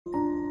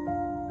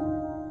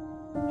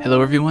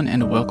Hello everyone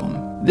and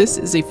welcome. This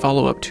is a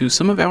follow-up to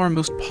some of our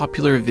most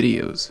popular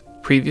videos.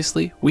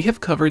 Previously, we have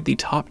covered the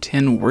top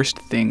 10 worst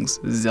things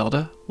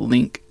Zelda,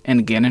 Link,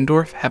 and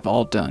Ganondorf have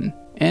all done,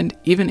 and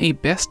even a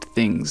best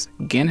things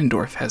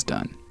Ganondorf has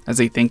done. As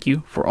a thank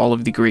you for all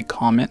of the great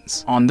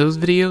comments on those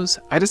videos,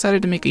 I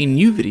decided to make a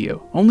new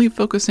video only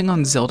focusing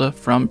on Zelda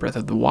from Breath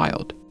of the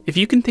Wild. If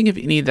you can think of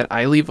any that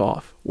I leave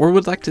off, or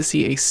would like to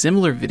see a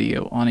similar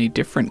video on a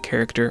different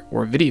character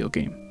or video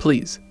game,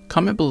 please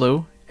comment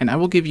below and I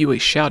will give you a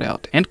shout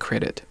out and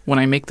credit when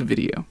I make the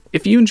video.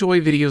 If you enjoy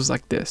videos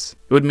like this,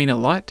 it would mean a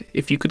lot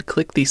if you could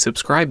click the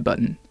subscribe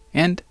button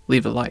and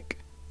leave a like.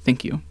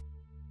 Thank you.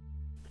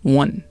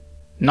 1.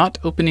 Not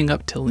opening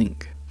up to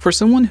Link. For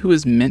someone who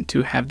is meant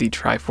to have the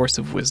Triforce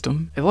of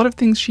Wisdom, a lot of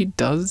things she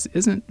does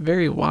isn't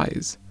very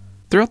wise.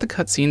 Throughout the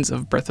cutscenes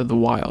of Breath of the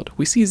Wild,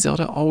 we see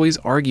Zelda always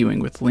arguing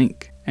with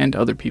Link, and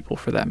other people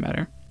for that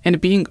matter,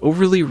 and being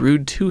overly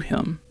rude to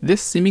him.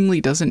 This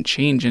seemingly doesn't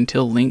change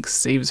until Link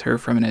saves her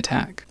from an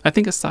attack. I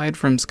think aside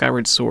from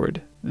Skyward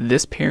Sword,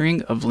 this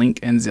pairing of Link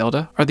and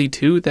Zelda are the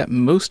two that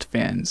most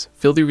fans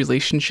feel the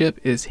relationship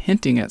is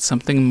hinting at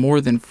something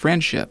more than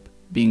friendship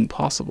being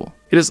possible.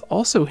 It is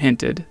also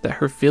hinted that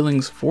her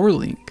feelings for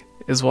Link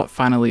is what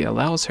finally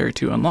allows her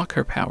to unlock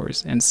her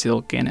powers and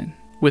seal Ganon,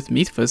 with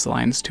Mipha's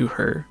lines to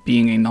her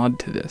being a nod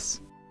to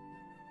this.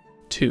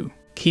 2.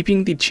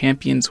 Keeping the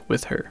champions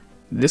with her.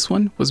 This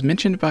one was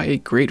mentioned by a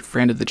great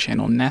friend of the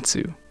channel,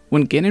 Natsu.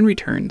 When Ganon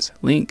returns,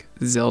 Link,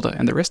 Zelda,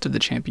 and the rest of the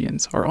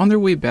champions are on their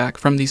way back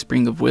from the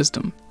Spring of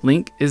Wisdom.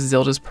 Link is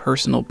Zelda's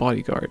personal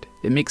bodyguard.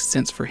 It makes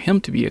sense for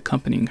him to be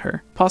accompanying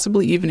her,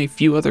 possibly even a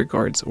few other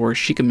guards or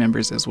Sheikah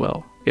members as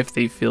well, if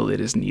they feel it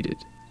is needed,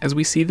 as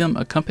we see them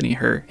accompany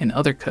her in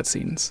other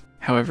cutscenes.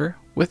 However,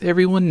 with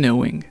everyone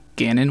knowing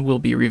Ganon will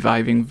be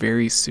reviving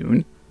very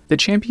soon, the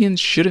champions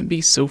shouldn't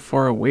be so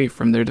far away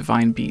from their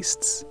divine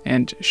beasts,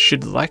 and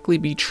should likely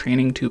be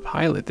training to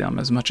pilot them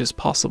as much as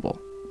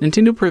possible.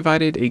 Nintendo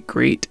provided a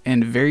great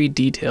and very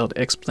detailed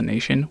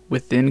explanation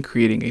within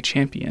creating a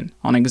champion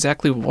on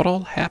exactly what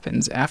all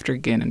happens after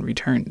Ganon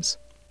returns,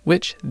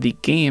 which the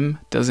game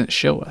doesn't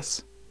show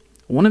us.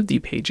 One of the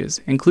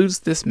pages includes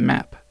this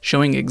map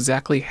showing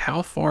exactly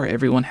how far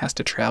everyone has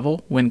to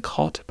travel when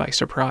caught by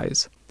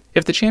surprise.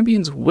 If the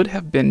champions would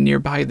have been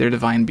nearby their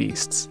divine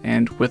beasts,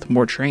 and with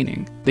more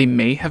training, they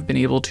may have been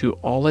able to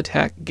all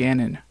attack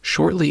Ganon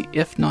shortly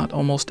if not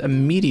almost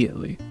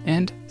immediately,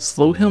 and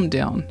slow him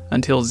down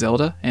until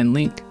Zelda and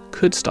Link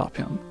could stop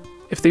him.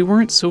 If they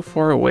weren't so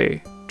far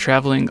away,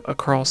 traveling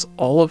across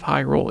all of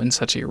Hyrule in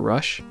such a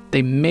rush,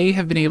 they may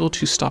have been able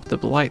to stop the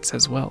Blights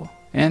as well,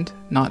 and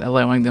not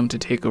allowing them to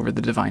take over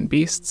the divine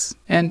beasts,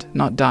 and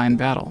not die in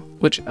battle,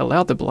 which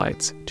allowed the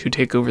Blights to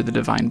take over the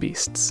divine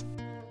beasts.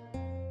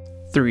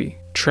 3.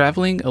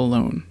 Traveling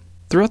alone.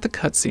 Throughout the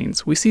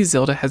cutscenes, we see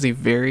Zelda has a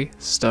very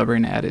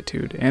stubborn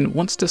attitude and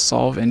wants to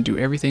solve and do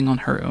everything on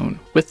her own,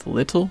 with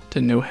little to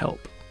no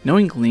help.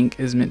 Knowing Link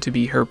is meant to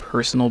be her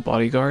personal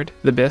bodyguard,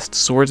 the best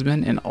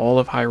swordsman in all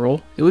of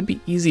Hyrule, it would be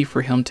easy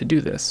for him to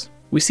do this.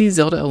 We see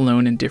Zelda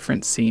alone in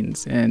different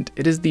scenes, and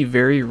it is the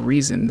very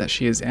reason that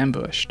she is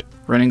ambushed,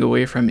 running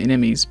away from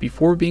enemies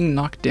before being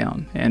knocked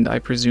down, and I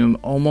presume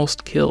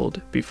almost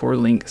killed before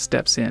Link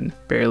steps in,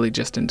 barely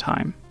just in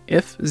time.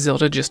 If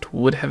Zelda just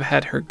would have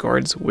had her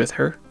guards with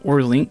her,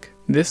 or Link,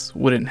 this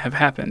wouldn't have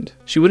happened.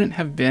 She wouldn't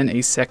have been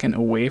a second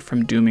away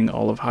from dooming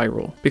all of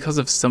Hyrule, because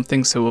of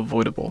something so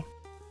avoidable.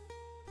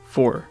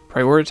 4.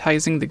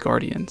 Prioritizing the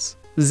Guardians.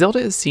 Zelda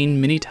is seen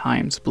many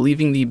times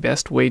believing the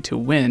best way to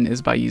win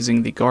is by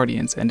using the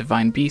Guardians and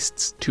Divine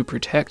Beasts to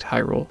protect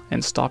Hyrule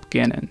and stop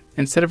Ganon,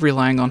 instead of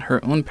relying on her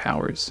own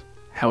powers.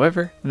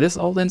 However, this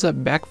all ends up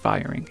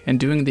backfiring and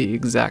doing the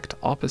exact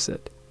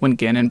opposite. When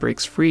Ganon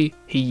breaks free,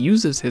 he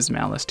uses his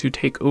malice to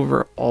take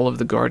over all of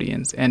the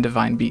Guardians and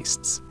Divine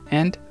Beasts,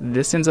 and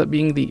this ends up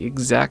being the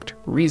exact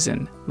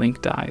reason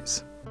Link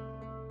dies.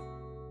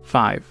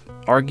 5.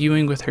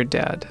 Arguing with her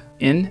dad.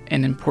 In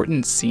an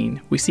important scene,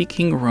 we see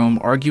King Rhoam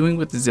arguing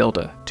with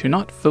Zelda to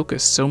not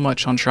focus so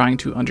much on trying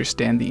to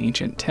understand the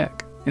ancient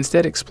tech,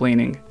 instead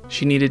explaining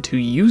she needed to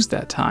use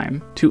that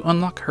time to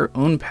unlock her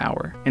own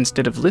power.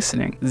 Instead of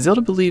listening,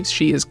 Zelda believes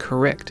she is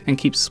correct and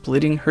keeps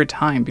splitting her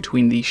time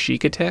between the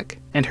Sheikah tech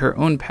and her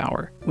own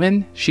power,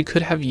 when she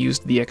could have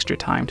used the extra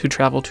time to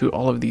travel to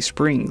all of these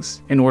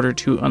springs in order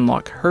to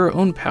unlock her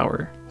own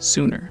power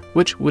sooner,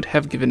 which would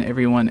have given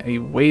everyone a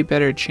way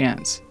better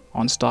chance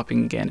on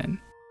stopping Ganon.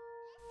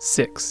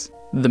 6.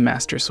 The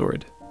Master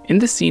Sword. In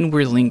the scene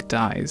where Link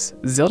dies,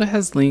 Zelda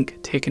has Link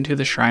taken to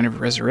the Shrine of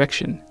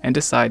Resurrection and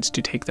decides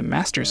to take the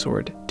Master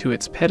Sword to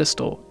its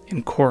pedestal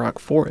in Korok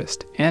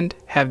Forest and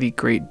have the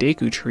Great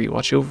Deku Tree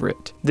watch over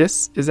it.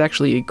 This is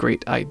actually a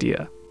great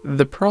idea.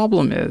 The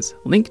problem is,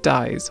 Link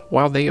dies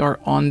while they are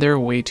on their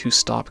way to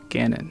stop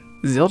Ganon.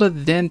 Zelda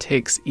then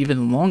takes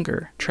even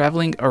longer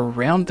traveling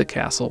around the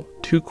castle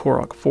to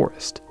Korok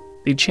Forest.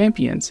 The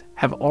champions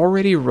have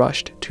already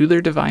rushed to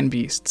their divine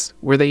beasts,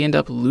 where they end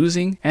up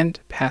losing and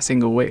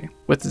passing away.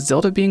 With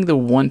Zelda being the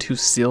one to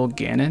seal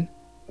Ganon,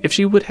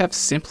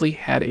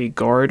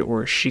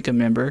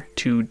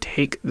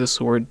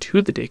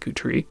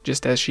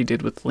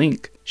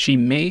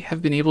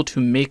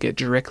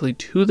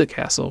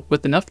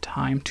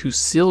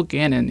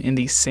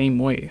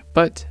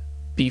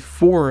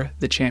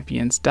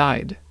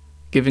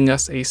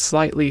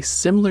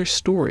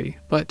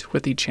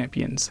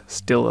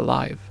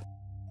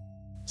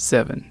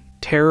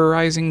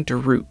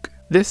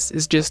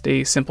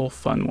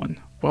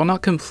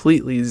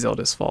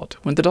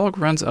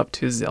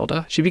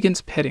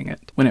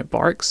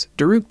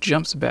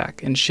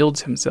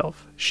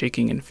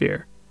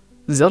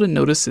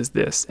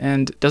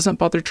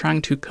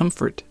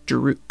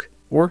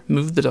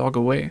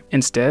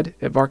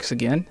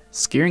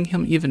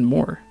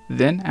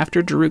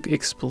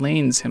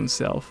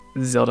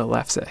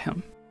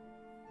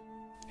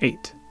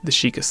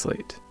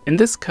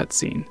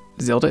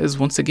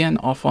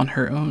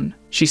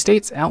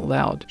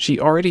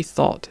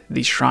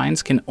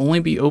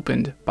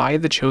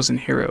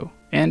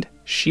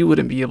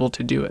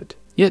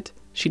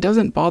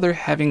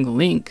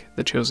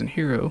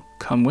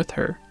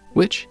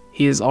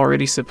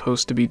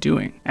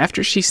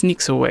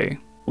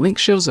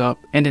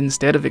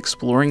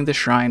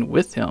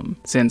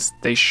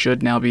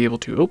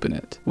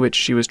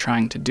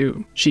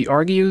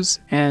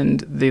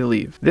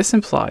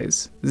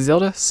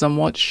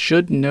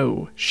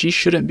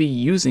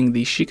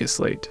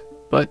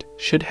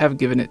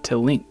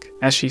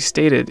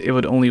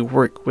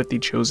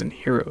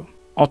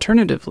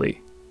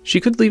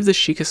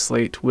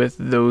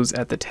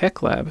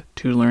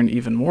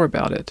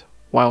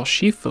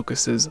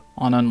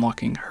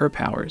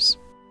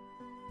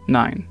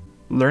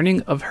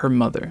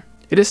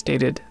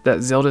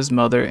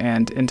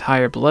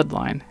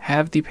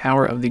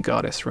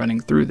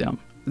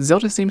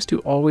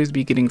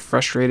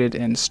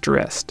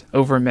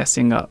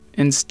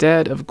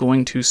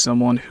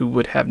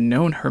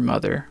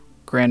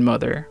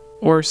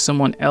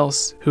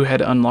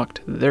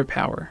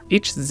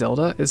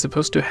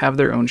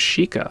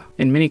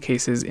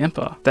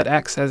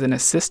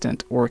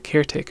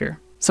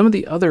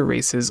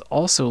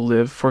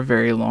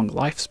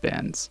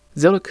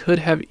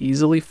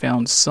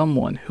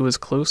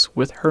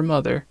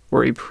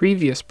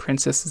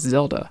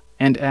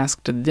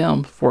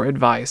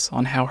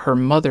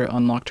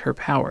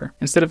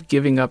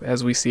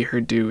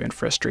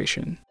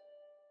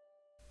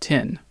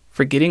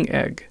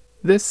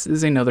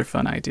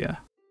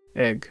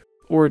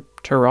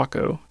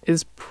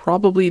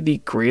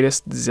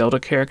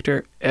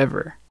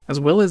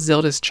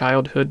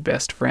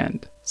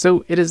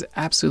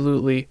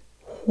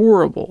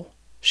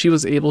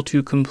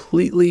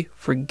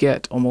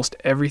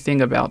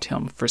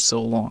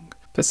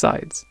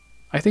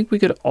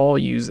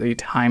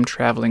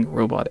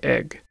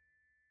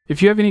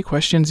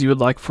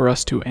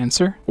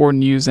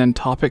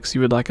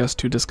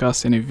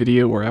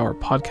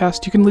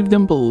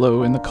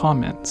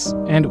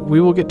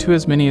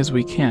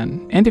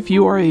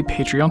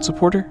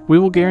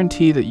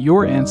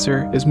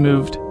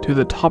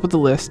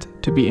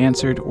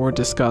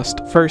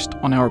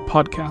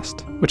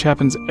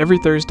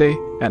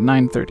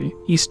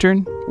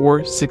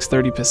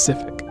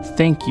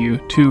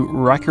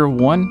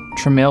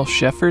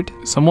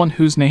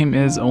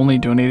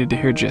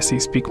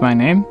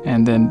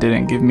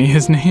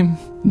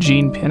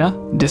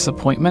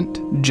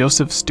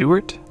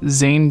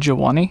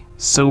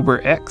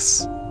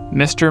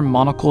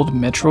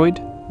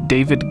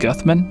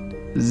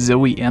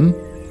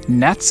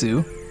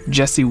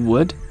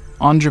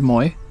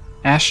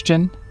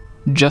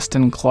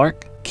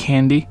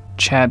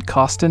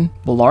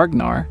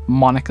 are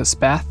Monica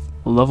Spath,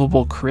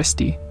 Lovable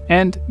Christie,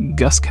 and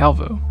Gus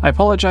Calvo. I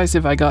apologize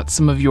if I got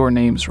some of your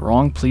names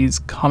wrong. Please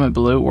comment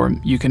below, or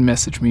you can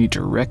message me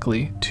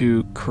directly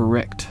to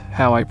correct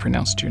how I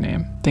pronounced your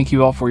name. Thank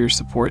you all for your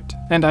support,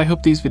 and I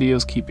hope these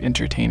videos keep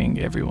entertaining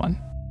everyone.